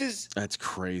 That's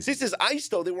crazy. This is ice,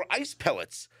 though. They were ice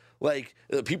pellets. Like,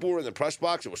 the people were in the press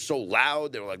box. It was so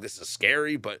loud. They were like, this is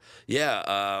scary. But, yeah,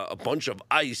 a bunch of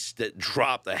ice that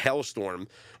dropped, a hailstorm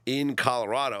in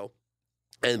Colorado.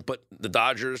 But the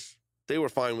Dodgers, they were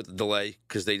fine with the delay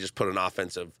because they just put an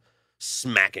offensive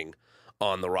smacking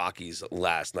on the Rockies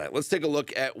last night. Let's take a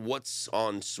look at what's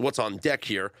on deck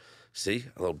here. See,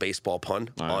 a little baseball pun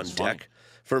on that's deck. funny.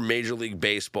 For Major League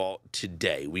Baseball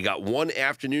today. We got one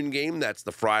afternoon game. That's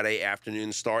the Friday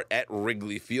afternoon start at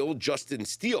Wrigley Field. Justin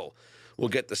Steele will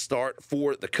get the start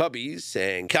for the Cubbies,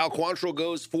 and Cal Quantrill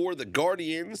goes for the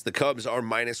Guardians. The Cubs are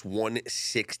minus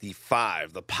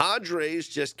 165. The Padres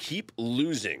just keep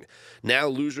losing. Now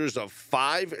losers of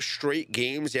 5 straight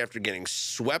games after getting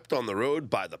swept on the road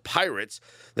by the Pirates.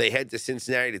 They head to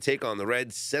Cincinnati to take on the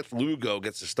Reds. Seth Lugo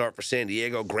gets the start for San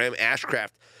Diego. Graham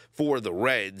Ashcraft for the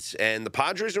Reds. And the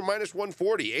Padres are minus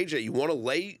 140. AJ, you want to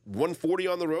lay 140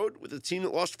 on the road with a team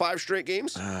that lost 5 straight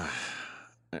games?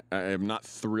 I am not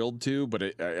thrilled to,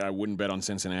 but I wouldn't bet on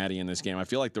Cincinnati in this game. I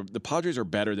feel like the Padres are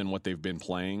better than what they've been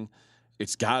playing.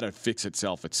 It's got to fix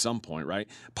itself at some point, right?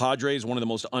 Padres, one of the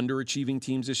most underachieving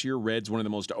teams this year. Reds, one of the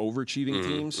most overachieving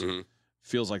teams.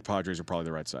 Feels like Padres are probably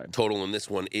the right side. Total in this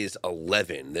one is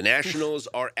 11. The Nationals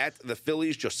are at the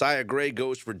Phillies. Josiah Gray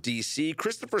goes for D.C.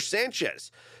 Christopher Sanchez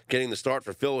getting the start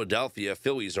for Philadelphia.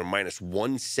 Phillies are minus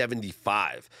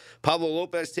 175. Pablo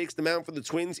Lopez takes the mound for the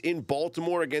Twins in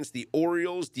Baltimore against the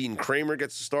Orioles. Dean Kramer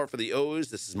gets the start for the O's.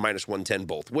 This is minus 110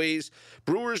 both ways.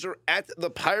 Brewers are at the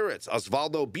Pirates.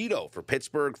 Osvaldo Bido for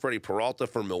Pittsburgh. Freddie Peralta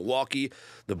for Milwaukee.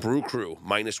 The Brew Crew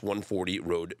minus 140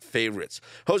 road favorites.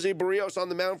 Jose Barrios on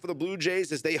the mound for the Blue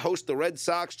Jays as they host the Red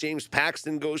Sox. James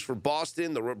Paxton goes for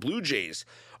Boston. The Blue Jays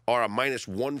are a minus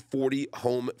 140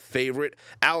 home favorite.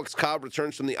 Alex Cobb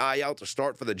returns from the IL to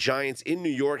start for the Giants in New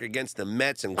York against the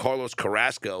Mets and Carlos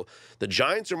Carrasco. The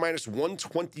Giants are minus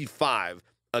 125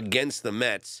 against the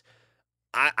Mets.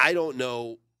 I don't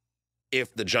know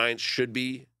if the Giants should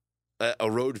be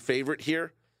a road favorite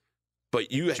here,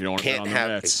 but you can't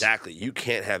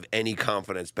have any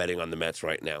confidence betting on the Mets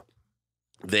right now.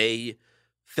 They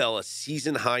fell a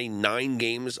season-high 9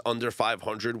 games under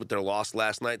 500 with their loss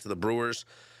last night to the Brewers.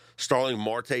 Starling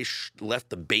Marte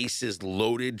left the bases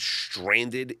loaded,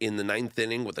 stranded in the ninth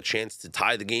inning with a chance to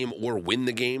tie the game or win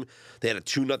the game. They had a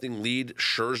 2-0 lead.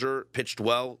 Scherzer pitched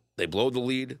well. They blow the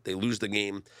lead. They lose the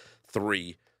game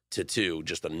 3-2.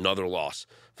 Just another loss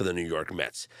for the New York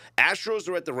Mets. Astros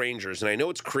are at the Rangers, and I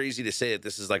know it's crazy to say that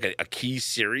this is like a key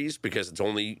series because it's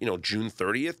only, June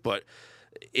 30th, but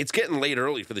it's getting late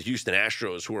early for the Houston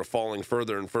Astros, who are falling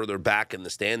further and further back in the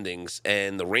standings,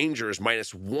 and the Rangers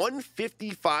minus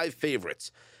 155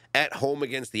 favorites at home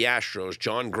against the Astros.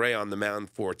 John Gray on the mound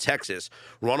for Texas,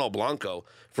 Ronald Blanco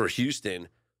for Houston.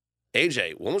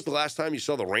 AJ, when was the last time you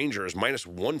saw the Rangers minus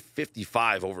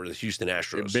 155 over the Houston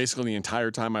Astros? Basically, the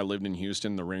entire time I lived in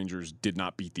Houston, the Rangers did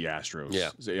not beat the Astros.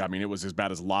 Yeah. I mean, it was as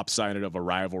bad as lopsided of a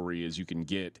rivalry as you can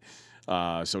get.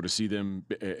 So to see them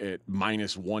at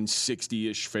minus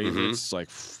 160-ish favorites,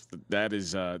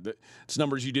 it's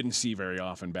numbers you didn't see very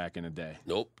often back in the day.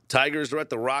 Nope. Tigers are at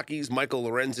the Rockies. Michael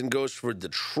Lorenzen goes for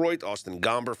Detroit. Austin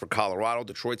Gomber for Colorado.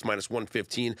 Detroit's minus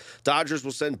 115. Dodgers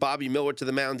will send Bobby Miller to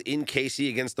the mound in KC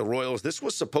against the Royals. This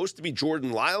was supposed to be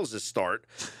Jordan Lyles' start,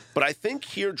 but I think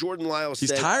here Jordan Lyles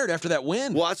He's tired after that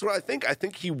win. Well, that's what I think. I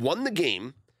think he won the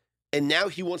game. And now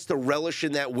he wants to relish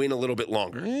in that win a little bit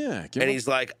longer. Yeah. And he's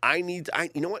like, I need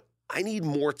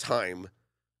more time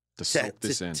to soak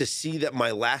this in. To see that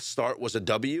my last start was a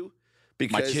W.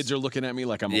 Because my kids are looking at me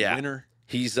like I'm a winner.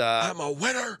 I'm a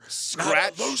winner,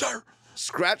 not a loser.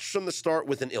 Scratched from the start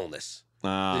with an illness. He's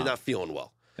not feeling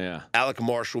well. Yeah. Alec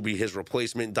Marsh will be his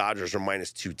replacement. Dodgers are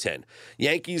minus 210.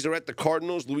 Yankees are at the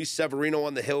Cardinals. Luis Severino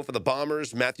on the hill for the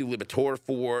Bombers. Matthew Liberatore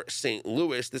for St.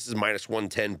 Louis. This is minus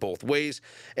 110 both ways.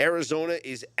 Arizona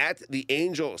is at the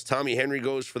Angels. Tommy Henry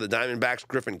goes for the Diamondbacks.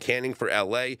 Griffin Canning for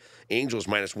L.A. Angels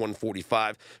minus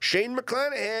 145. Shane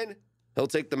McClanahan, he'll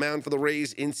take the mound for the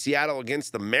Rays in Seattle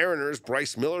against the Mariners.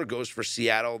 Bryce Miller goes for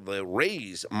Seattle. The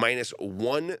Rays minus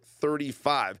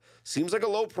 135. Seems like a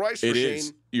low price for Shane. It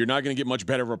is. You're not going to get much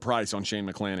better of a price on Shane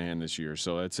McClanahan this year,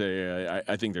 so I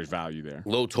think there's value there.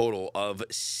 Low total of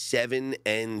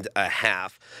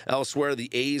 7.5. Elsewhere, the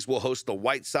A's will host the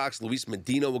White Sox. Luis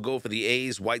Medina will go for the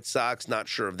A's. White Sox, not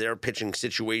sure of their pitching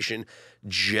situation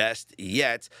just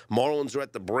yet. Marlins are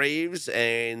at the Braves,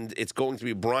 and it's going to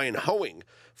be Brian Hoeing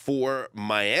for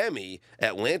Miami.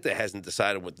 Atlanta hasn't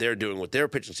decided what they're doing with their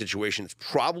pitching situation. It's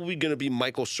probably going to be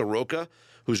Michael Soroka,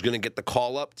 who's going to get the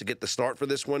call up to get the start for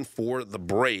this one for the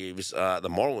Braves. The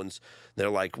Marlins, they're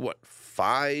like,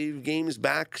 5 games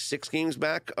back, 6 games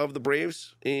back of the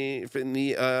Braves in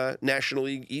the National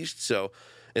League East. So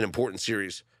an important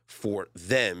series for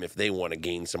them if they want to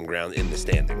gain some ground in the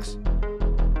standings.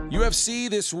 UFC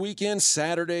this weekend,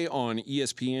 Saturday on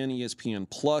ESPN, ESPN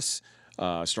Plus,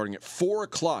 starting at 4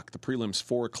 o'clock. The prelims,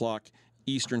 4 o'clock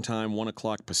Eastern Time, 1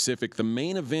 o'clock Pacific. The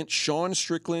main event, Sean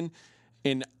Strickland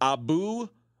and Abu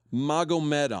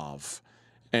Magomedov.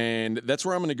 And that's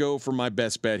where I'm going to go for my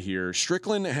best bet here.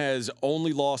 Strickland has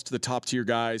only lost to the top-tier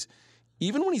guys.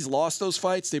 Even when he's lost those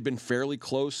fights, they've been fairly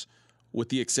close, with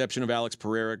the exception of Alex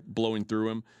Pereira blowing through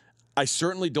him. I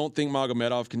certainly don't think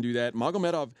Magomedov can do that.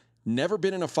 Magomedov never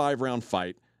been in a 5-round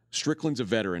fight. Strickland's a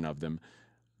veteran of them.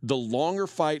 The longer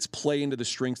fights play into the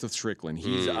strength of Strickland.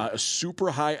 He's a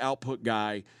super high output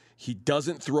guy. He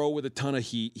doesn't throw with a ton of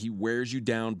heat. He wears you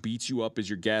down, beats you up as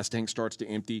your gas tank starts to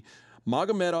empty.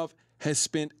 Magomedov has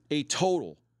spent a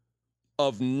total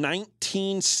of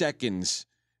 19 seconds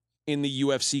in the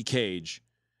UFC cage.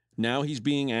 Now he's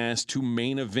being asked to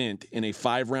main event in a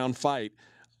 5-round fight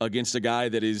against a guy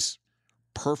that is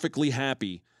perfectly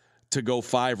happy to go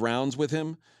 5 rounds with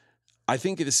him. I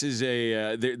think this is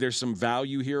there's some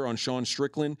value here on Sean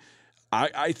Strickland.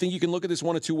 I think you can look at this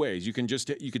one of two ways. You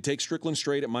could take Strickland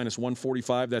straight at minus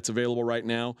 145. That's available right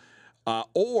now.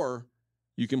 Or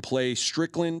you can play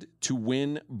Strickland to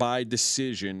win by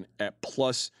decision at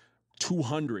plus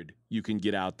 200. You can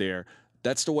get out there.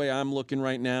 That's the way I'm looking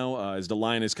right now. As the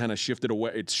line has kind of shifted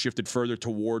away, it's shifted further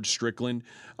towards Strickland.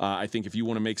 I think if you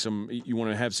want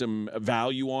to have some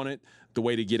value on it, the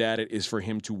way to get at it is for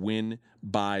him to win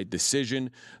by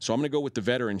decision. So I'm going to go with the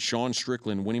veteran Sean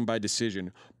Strickland winning by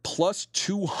decision plus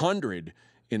 200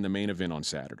 in the main event on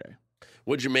Saturday.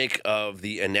 What'd you make of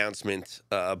the announcement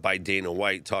by Dana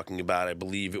White talking about, I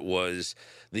believe it was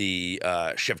the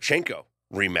Shevchenko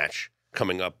rematch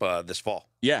coming up this fall?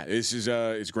 Yeah, this is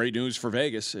it's great news for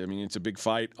Vegas. I mean, it's a big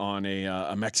fight on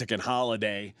a Mexican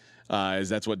holiday, as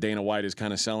that's what Dana White is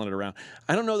kind of selling it around.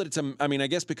 I don't know that I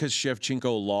guess because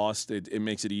Shevchenko lost, it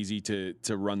makes it easy to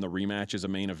run the rematch as a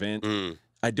main event.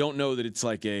 I don't know that it's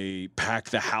like a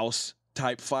pack the house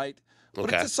type fight,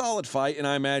 but it's a solid fight. And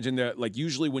I imagine that, like,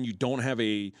 usually when you don't have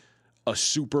a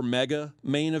super mega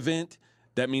main event,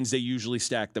 that means they usually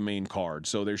stack the main card.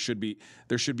 So there should be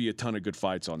a ton of good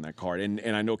fights on that card.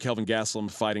 And I know Kelvin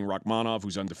Gastelum fighting Rachmanov,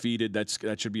 who's undefeated.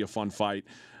 That should be a fun fight.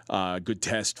 Good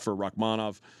test for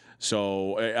Rachmanov.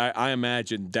 So I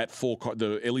imagine that full card,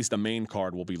 at least the main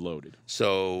card, will be loaded.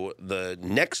 So the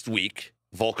next week,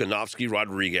 Volkanovski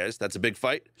Rodriguez. That's a big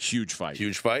fight. Huge fight.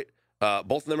 Huge fight.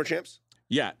 Both of them are champs.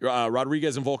 Yeah,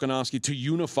 Rodriguez and Volkanovski to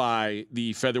unify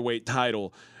the featherweight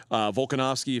title.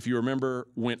 Volkanovski, if you remember,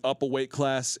 went up a weight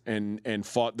class and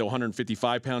fought the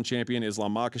 155-pound champion,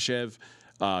 Islam Makhachev.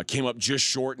 Came up just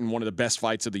short in one of the best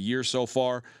fights of the year so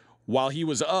far. While he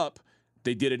was up,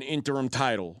 they did an interim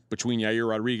title between Yair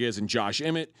Rodriguez and Josh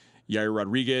Emmett. Yair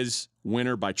Rodriguez,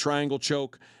 winner by triangle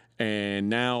choke. And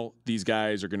now these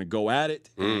guys are going to go at it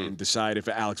and decide if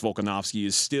Alex Volkanovski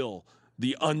is still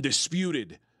the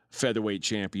undisputed featherweight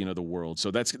champion of the world.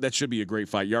 So that should be a great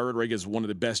fight. Yair Rodriguez is one of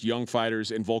the best young fighters,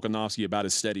 and Volkanovski about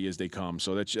as steady as they come.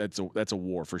 So that's a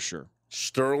war for sure.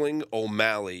 Sterling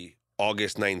O'Malley,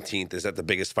 August 19th. Is that the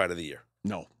biggest fight of the year?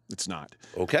 No, it's not.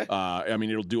 Okay. I mean,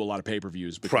 it'll do a lot of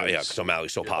pay-per-views. Probably, yeah, because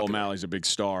O'Malley's so popular. O'Malley's a big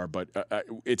star, but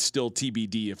it's still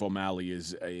TBD if O'Malley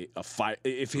is a fight.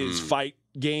 If his fight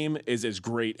game is as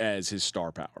great as his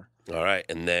star power. All right,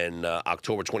 and then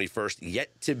October 21st,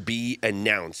 yet to be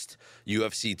announced,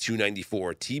 UFC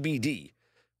 294 TBD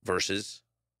versus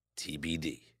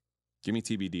TBD. Give me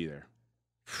TBD there.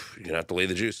 You're going to have to lay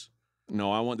the juice.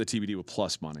 No, I want the TBD with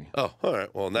plus money. Oh, all right.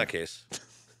 Well, in that case.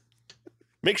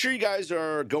 Make sure you guys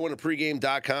are going to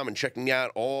pregame.com and checking out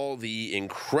all the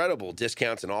incredible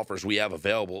discounts and offers we have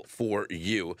available for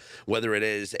you, whether it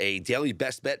is a daily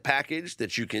best bet package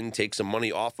that you can take some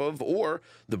money off of or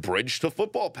the bridge to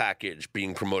football package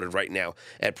being promoted right now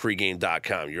at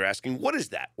pregame.com. You're asking, what is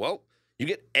that? Well, you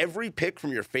get every pick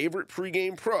from your favorite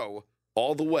pregame pro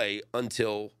all the way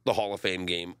until the Hall of Fame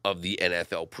game of the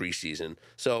NFL preseason.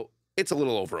 So it's a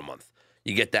little over a month.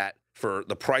 You get that for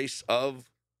the price of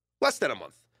less than a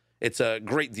month. It's a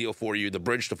great deal for you. The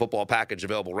Bridge to Football package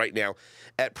available right now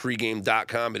at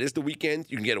pregame.com. It is the weekend.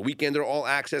 You can get a Weekender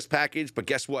all-access package, but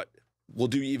guess what? We'll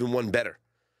do even one better.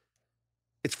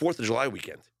 It's 4th of July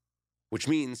weekend, which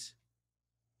means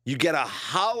you get a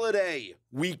holiday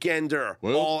Weekender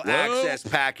all-access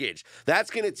package.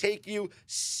 That's going to take you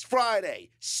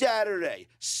Friday, Saturday,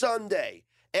 Sunday.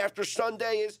 After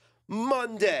Sunday is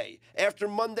Monday. After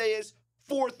Monday is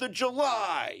 4th of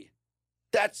July.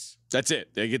 That's it.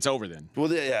 It gets over then.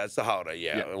 Well, yeah, it's the holiday,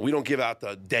 yeah. We don't give out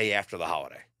the day after the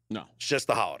holiday. No. It's just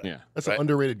the holiday. Yeah. That's an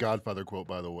underrated Godfather quote,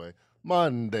 by the way.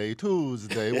 Monday,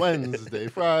 Tuesday, Wednesday,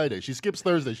 Friday. She skips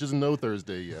Thursday. She doesn't know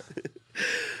Thursday yet.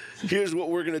 Here's what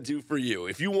we're going to do for you.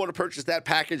 If you want to purchase that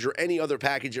package or any other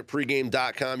package at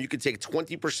pregame.com, you can take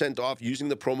 20% off using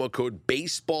the promo code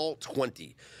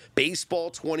BASEBALL20.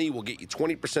 Baseball20 will get you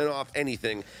 20% off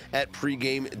anything at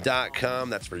pregame.com.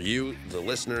 That's for you, the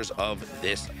listeners of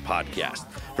this podcast.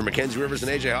 For Mackenzie Rivers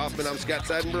and AJ Hoffman, I'm Scott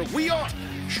Seidenberg. We are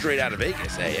Straight Out of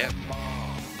Vegas AM.